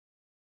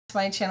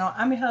My channel.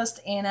 I'm your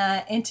host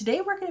Anna, and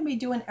today we're going to be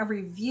doing a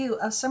review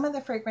of some of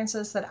the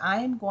fragrances that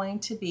I'm going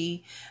to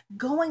be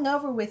going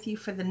over with you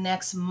for the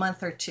next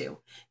month or two.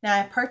 Now,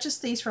 I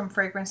purchased these from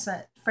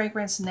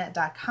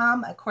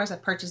Fragrancenet.com. Of course, I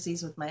purchased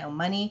these with my own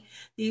money.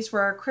 These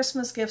were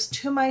Christmas gifts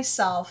to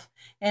myself,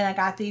 and I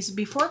got these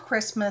before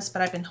Christmas,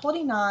 but I've been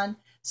holding on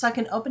so I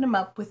can open them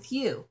up with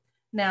you.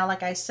 Now,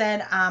 like I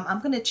said,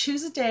 I'm going to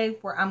choose a day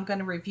where I'm going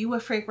to review a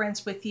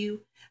fragrance with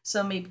you,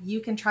 so maybe you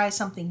can try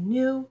something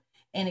new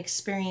and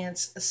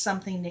experience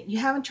something that you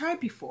haven't tried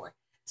before.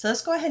 So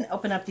let's go ahead and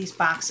open up these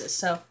boxes.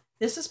 So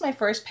this is my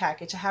first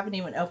package. I haven't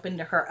even opened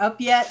her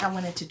up yet. I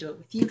wanted to do it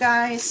with you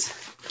guys.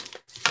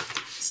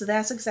 So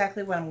that's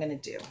exactly what I'm going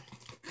to do.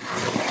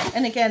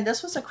 And again,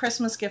 this was a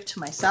Christmas gift to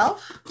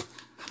myself.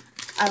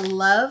 I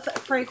love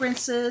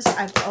fragrances.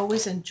 I've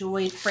always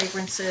enjoyed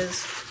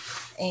fragrances.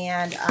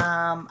 And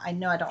I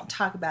know I don't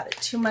talk about it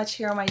too much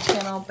here on my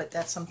channel, but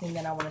that's something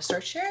that I want to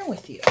start sharing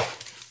with you.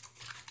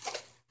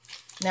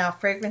 Now,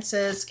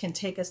 fragrances can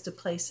take us to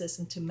places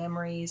and to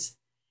memories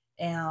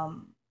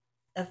of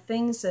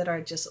things that are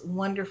just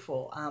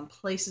wonderful.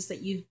 Places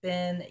that you've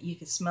been, you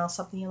can smell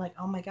something, you're like,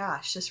 oh my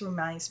gosh, this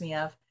reminds me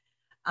of,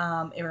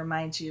 it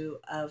reminds you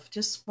of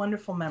just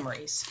wonderful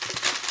memories.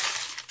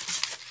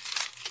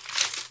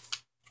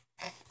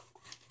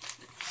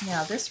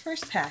 Now, this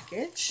first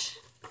package,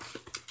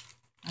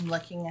 I'm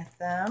looking at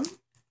them.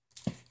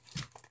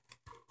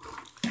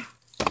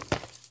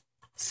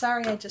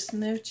 Sorry, I just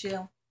moved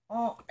you.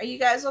 Oh, are you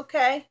guys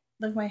okay?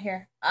 Look at my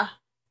hair.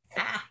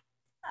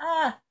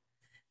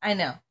 I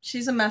know.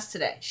 She's a mess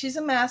today. She's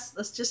a mess.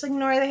 Let's just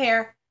ignore the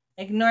hair.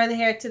 Ignore the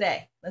hair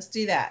today. Let's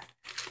do that.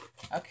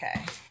 Okay.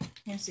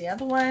 Here's the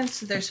other one.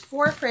 So there's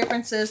 4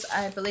 fragrances.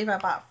 I believe I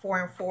bought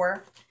 4 and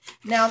 4.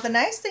 Now, the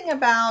nice thing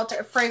about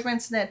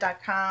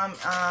Fragrancenet.com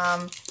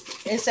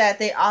is that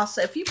they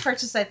also, if you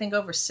purchase, I think,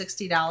 over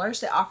 $60,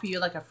 they offer you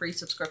like a free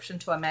subscription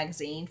to a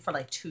magazine for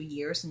like 2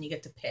 years, and you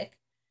get to pick.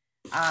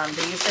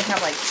 They usually have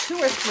like 2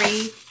 or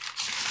 3.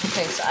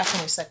 Okay, so I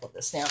can recycle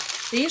this now.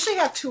 They usually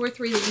have 2 or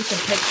 3 that you can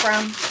pick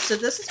from. So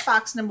this is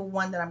box number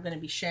 1 that I'm going to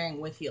be sharing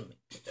with you. Let me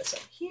put this up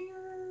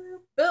here.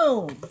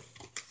 Boom.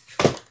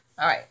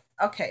 All right.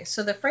 Okay,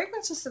 so the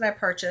fragrances that I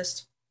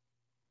purchased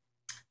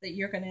that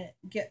you're going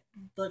to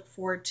look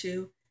forward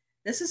to.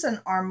 This is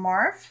an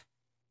Armarf,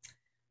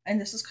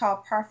 and this is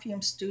called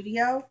Perfume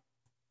Studio.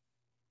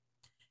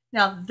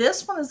 Now,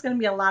 this one is going to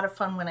be a lot of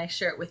fun when I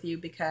share it with you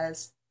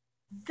because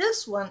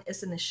this one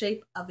is in the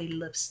shape of a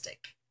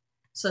lipstick.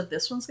 So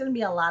this one's going to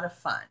be a lot of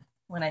fun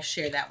when I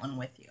share that one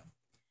with you.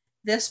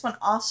 This one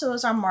also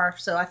is Armarf.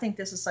 So I think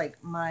this is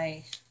like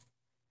my,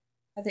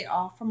 are they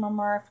all from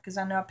Armarf? Because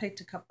I know I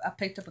picked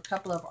up a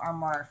couple of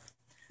Armarf.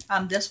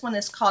 This one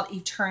is called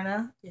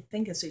Eterna. I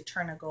think it's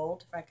Eterna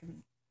Gold, if I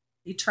can,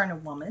 Eterna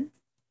Woman.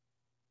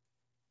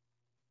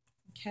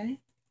 Okay.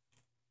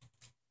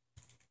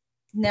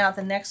 Now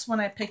the next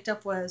one I picked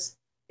up was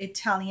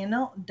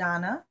Italiano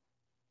Donna.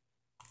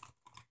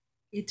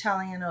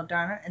 Italiano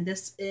Donna, and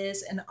this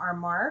is an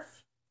Armarf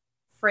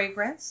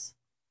fragrance.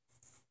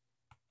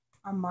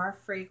 Armarf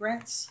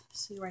fragrance.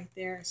 See right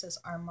there, it says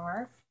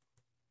Armarf.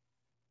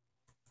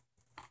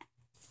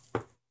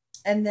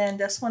 And then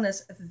this one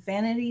is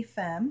Vanity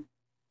Femme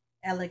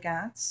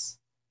Elegance,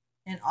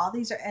 and all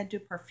these are Eau de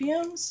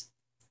Perfumes.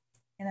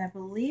 And I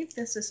believe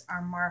this is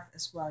Armarf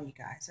as well, you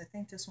guys. I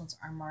think this one's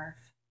Armarf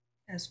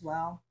as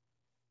well.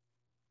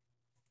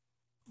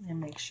 Let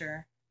me make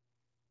sure.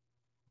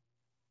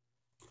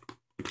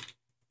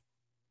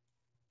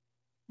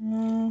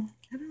 I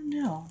don't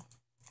know,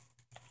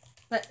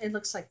 but it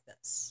looks like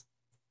this.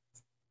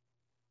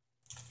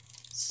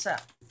 So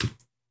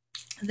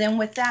then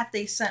with that,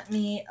 they sent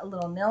me a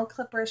little nail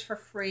clippers for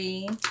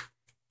free.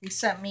 They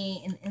sent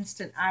me an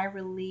instant eye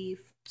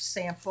relief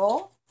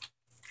sample.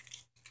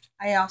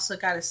 I also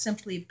got a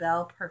Simply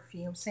Belle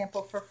perfume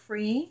sample for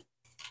free.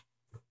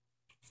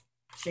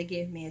 They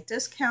gave me a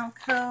discount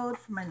code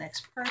for my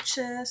next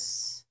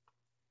purchase,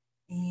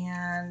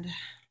 and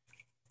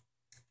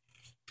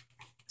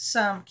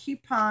some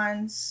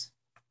coupons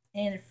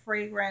and a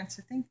fragrance.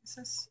 I think this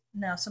is,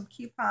 no, some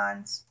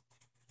coupons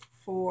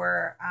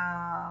for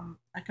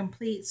a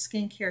complete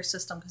skincare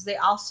system, because they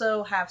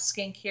also have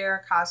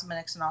skincare,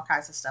 cosmetics, and all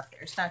kinds of stuff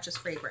there. It's not just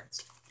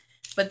fragrance,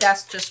 but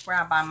that's just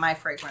where I buy my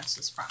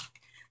fragrances from.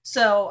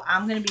 So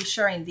I'm going to be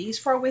sharing these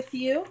 4 with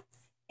you,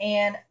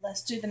 and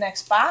let's do the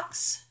next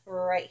box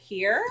right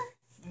here.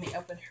 Let me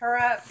open her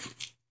up.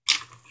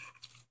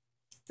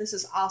 This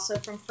is also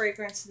from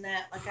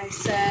Fragrancenet, like I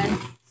said.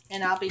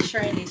 And I'll be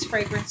sharing these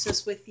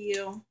fragrances with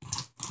you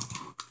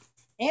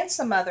and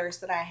some others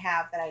that I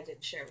have that I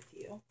didn't share with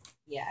you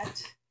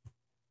yet,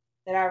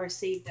 that I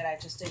received that I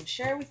just didn't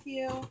share with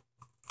you.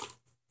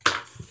 There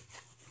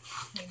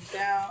you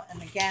go.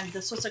 And again,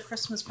 this was a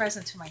Christmas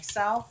present to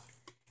myself.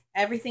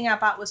 Everything I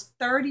bought was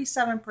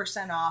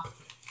 37% off.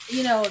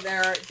 You know,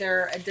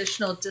 their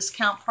additional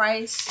discount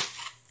price,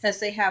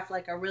 because they have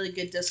like a really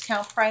good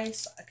discount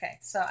price. Okay,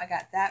 so I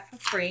got that for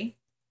free.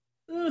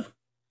 Ooh.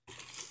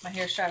 My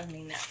hair's driving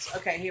me nuts.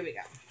 Okay, here we go.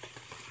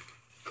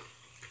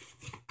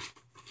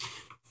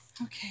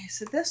 Okay,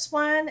 so this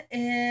one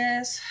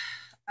is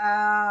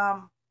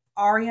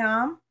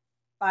Ariam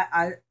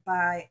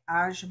by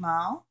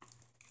Ajmal.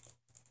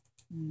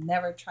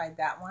 Never tried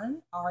that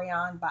one.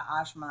 Ariane by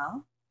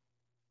Ajmal.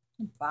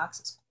 The box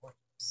is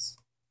gorgeous.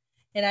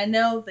 And I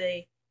know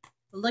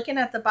looking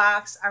at the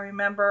box, I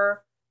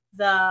remember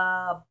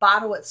the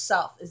bottle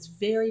itself is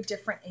very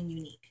different and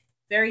unique.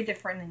 Very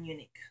different and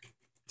unique.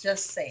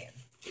 Just saying.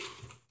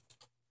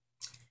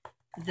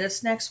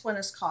 This next one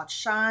is called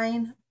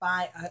Shine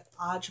by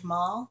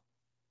Ajmal.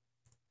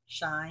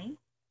 Shine.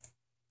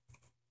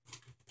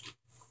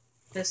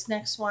 This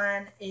next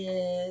one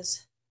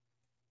is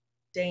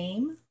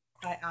Dame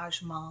by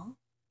Ajmal.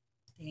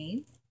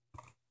 Dame.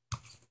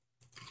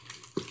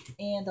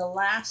 And the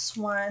last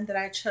one that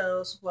I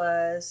chose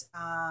was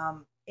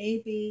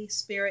AB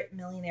Spirit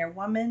Millionaire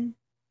Woman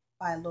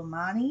by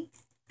Lumani.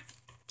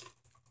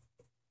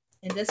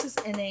 And this is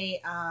in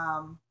a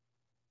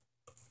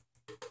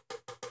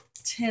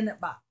tin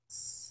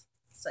box.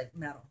 It's like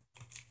metal.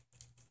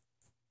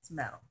 It's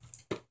metal.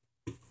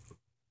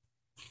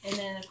 And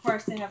then, of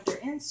course, they have their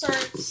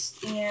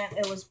inserts. And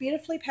it was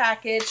beautifully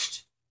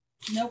packaged.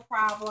 No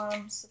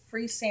problems.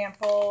 Free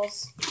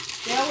samples.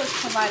 They always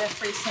provide a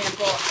free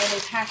sample, and they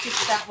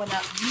packaged that one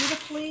up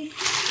beautifully,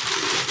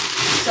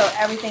 so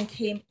everything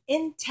came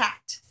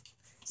intact.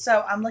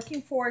 So I'm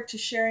looking forward to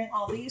sharing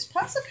all these,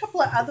 plus a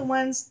couple of other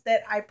ones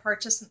that I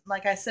purchased.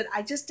 Like I said,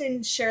 I just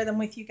didn't share them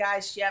with you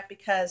guys yet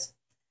because,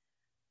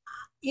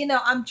 you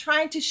know, I'm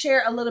trying to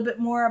share a little bit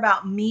more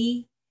about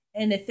me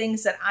and the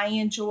things that I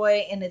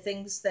enjoy and the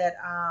things that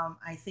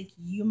I think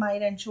you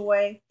might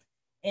enjoy.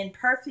 And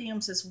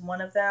perfumes is one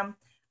of them.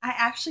 I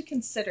actually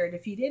considered,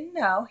 if you didn't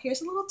know,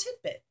 here's a little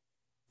tidbit.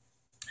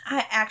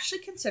 I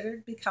actually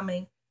considered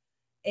becoming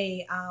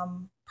a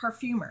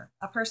perfumer,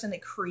 a person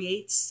that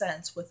creates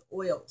scents with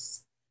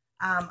oils.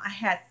 I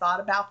had thought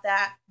about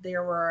that.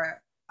 There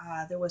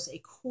was a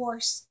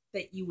course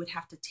that you would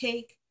have to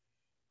take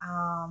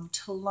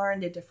to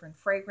learn the different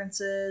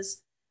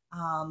fragrances,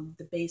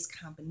 the base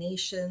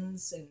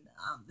combinations, and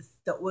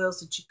the oils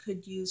that you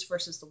could use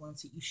versus the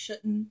ones that you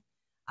shouldn't.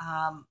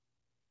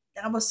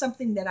 That was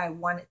something that I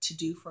wanted to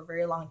do for a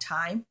very long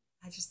time.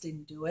 I just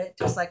didn't do it.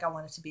 Just like I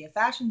wanted to be a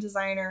fashion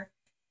designer,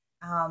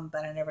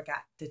 but I never got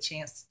the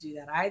chance to do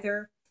that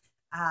either.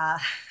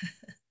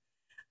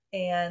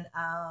 And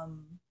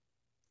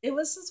it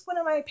was just one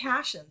of my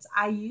passions.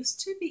 I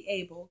used to be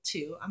able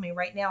to, I mean,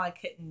 right now I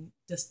couldn't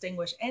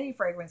distinguish any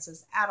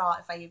fragrances at all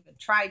if I even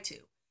tried to,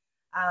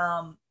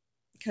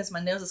 because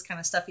my nose is kind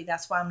of stuffy.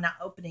 That's why I'm not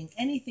opening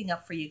anything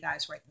up for you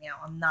guys right now.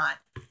 I'm not.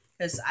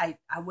 Because I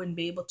wouldn't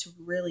be able to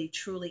really,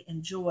 truly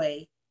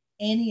enjoy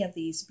any of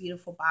these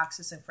beautiful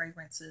boxes and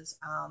fragrances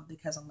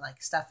because I'm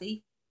like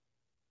stuffy.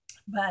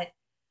 But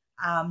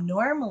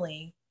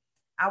normally,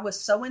 I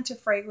was so into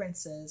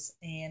fragrances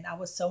and I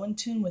was so in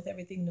tune with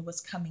everything that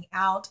was coming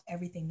out,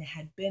 everything that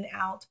had been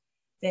out,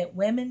 that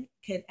women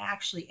could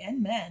actually,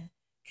 and men,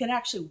 could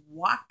actually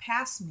walk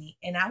past me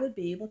and I would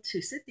be able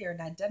to sit there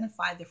and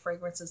identify the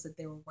fragrances that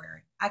they were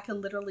wearing. I could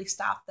literally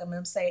stop them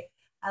and say,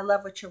 I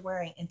love what you're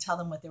wearing, and tell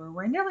them what they were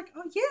wearing. They're like,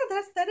 oh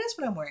yeah, that is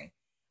what I'm wearing.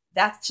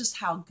 That's just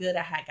how good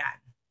I had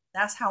gotten.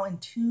 That's how in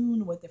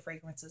tune with the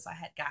fragrances I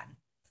had gotten.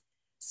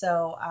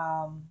 So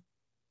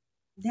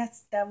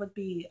that would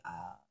be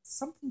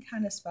something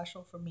kind of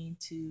special for me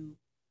to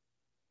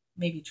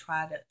maybe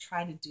try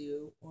to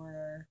do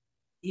or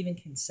even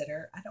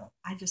consider.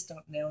 I just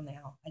don't know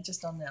now. I just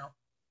don't know.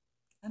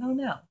 I don't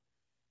know.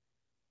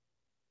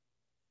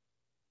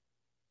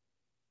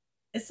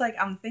 It's like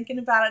I'm thinking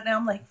about it now.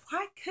 I'm like,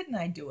 why couldn't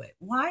I do it?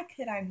 Why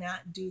could I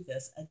not do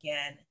this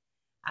again?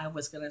 I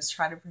was going to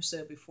try to pursue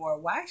it before.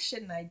 Why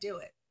shouldn't I do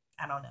it?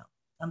 I don't know.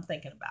 I'm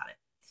thinking about it.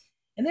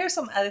 And there are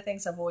some other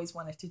things I've always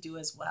wanted to do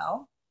as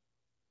well.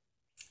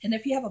 And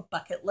if you have a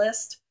bucket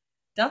list,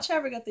 don't you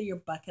ever go through your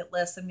bucket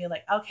list and be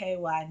like, okay,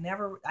 well, I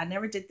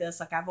never did this.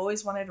 Like I've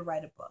always wanted to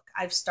write a book.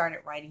 I've started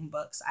writing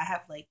books. I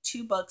have like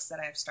 2 books that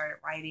I've started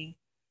writing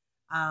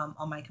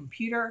on my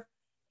computer.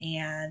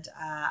 And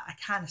I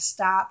kind of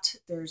stopped.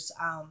 There's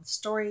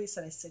stories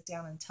that I sit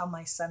down and tell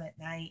my son at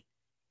night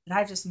that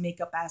I just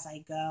make up as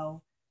I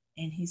go.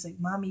 And he's like,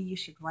 Mommy, you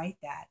should write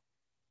that.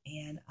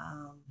 And,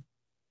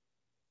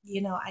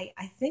 you know,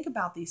 I think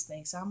about these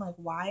things. So I'm like,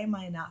 why am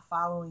I not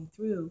following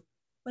through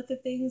with the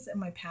things and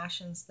my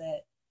passions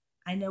that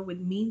I know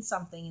would mean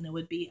something and it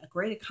would be a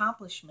great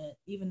accomplishment,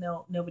 even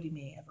though nobody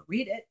may ever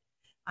read it.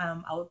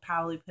 I would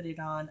probably put it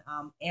on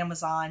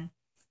Amazon,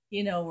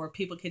 you know, where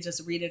people could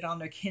just read it on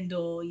their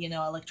Kindle, you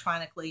know,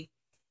 electronically.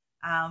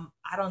 I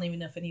don't even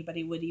know if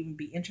anybody would even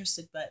be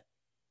interested, but,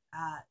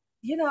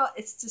 you know,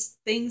 it's just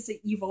things that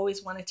you've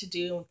always wanted to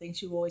do and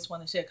things you've always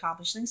wanted to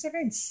accomplish, things that are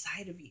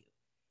inside of you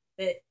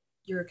that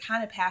you're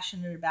kind of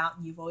passionate about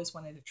and you've always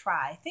wanted to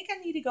try. I think I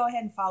need to go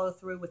ahead and follow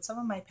through with some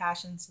of my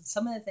passions and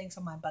some of the things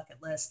on my bucket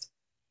list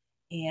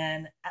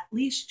and at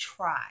least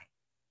try.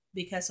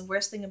 Because the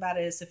worst thing about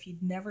it is if you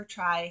never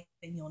try,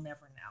 then you'll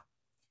never know.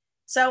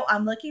 So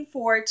I'm looking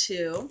forward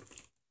to,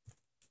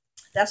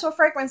 that's what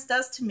fragrance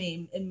does to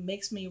me. It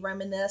makes me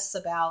reminisce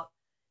about,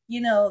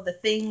 you know, the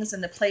things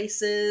and the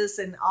places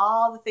and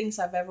all the things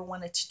I've ever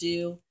wanted to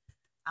do.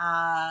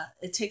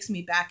 It takes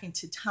me back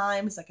into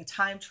time. It's like a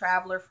time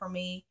traveler for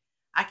me.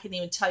 I can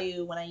even tell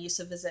you when I used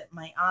to visit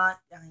my aunt,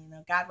 you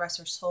know, God rest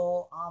her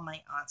soul, all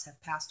my aunts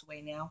have passed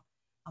away now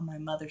on my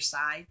mother's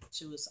side.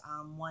 She was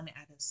one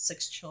out of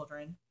 6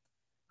 children.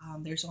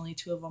 There's only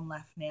 2 of them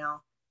left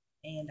now,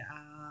 and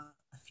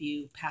a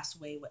few passed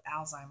away with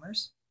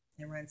Alzheimer's.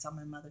 It runs on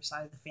my mother's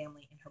side of the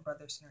family and her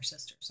brothers and her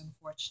sisters,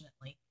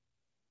 unfortunately.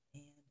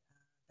 And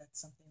that's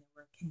something that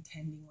we're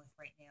contending with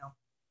right now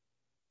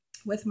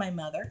with my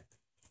mother.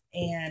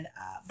 And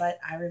but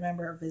I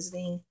remember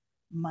visiting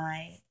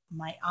my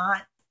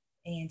aunt,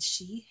 and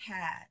she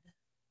had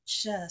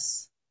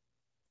just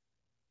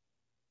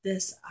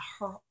this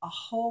a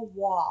whole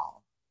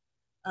wall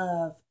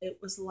of, it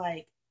was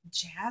like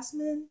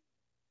jasmine.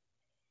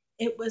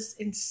 It was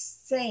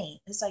insane.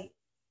 It's like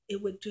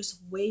it would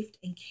just waft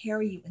and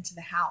carry you into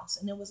the house,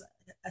 and it was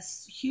a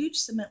huge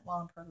cement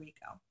wall in Puerto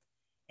Rico,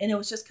 and it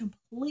was just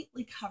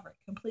completely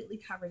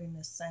covered in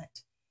this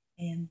scent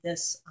and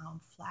this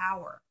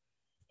flower.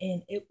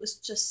 And it was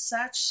just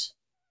such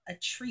a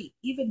treat,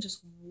 even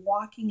just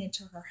walking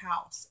into her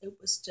house. It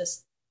was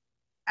just,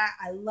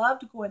 I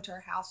loved going to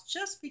her house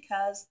just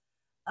because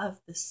of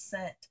the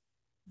scent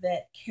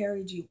that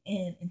carried you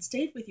in and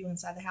stayed with you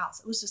inside the house.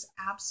 It was just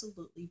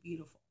absolutely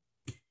beautiful.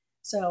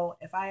 So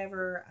if I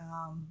ever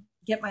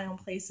get my own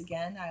place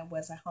again, I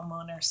was a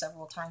homeowner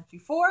several times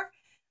before,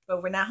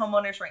 but we're not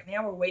homeowners right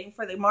now. We're waiting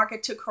for the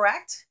market to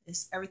correct.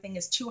 Everything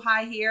is too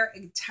high here,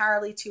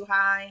 entirely too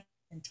high.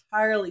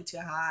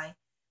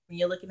 When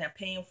you're looking at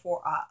paying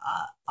for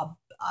a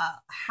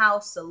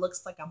house that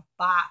looks like a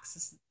box,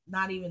 it's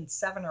not even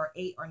 7 or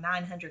 8 or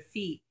 900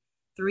 feet,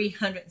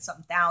 300 and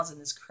something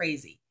thousand is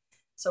crazy.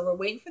 So we're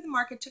waiting for the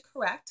market to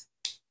correct.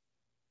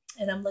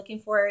 And I'm looking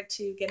forward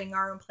to getting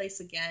our own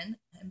place again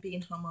and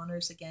being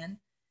homeowners again,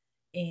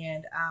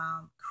 and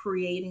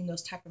creating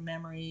those type of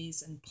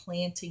memories and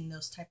planting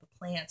those type of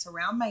plants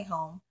around my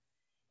home,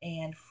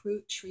 and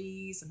fruit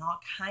trees and all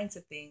kinds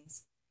of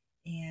things,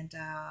 and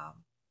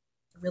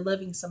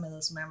reliving some of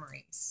those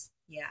memories.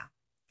 Yeah.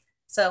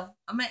 So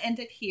I'm going to end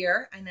it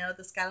here. I know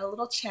this got a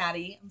little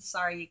chatty. I'm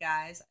sorry, you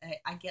guys.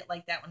 I get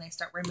like that when I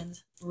start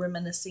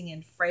reminiscing,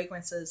 and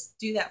fragrances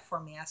do that for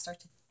me. I start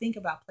to think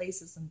about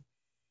places and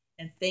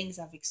things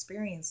I've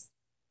experienced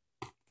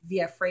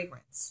via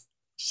fragrance.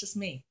 It's just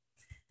me.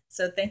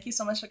 So thank you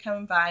so much for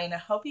coming by, and I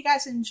hope you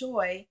guys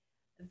enjoy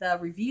the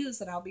reviews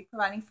that I'll be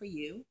providing for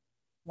you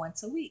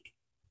once a week.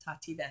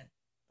 Talk to you then.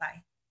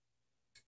 Bye.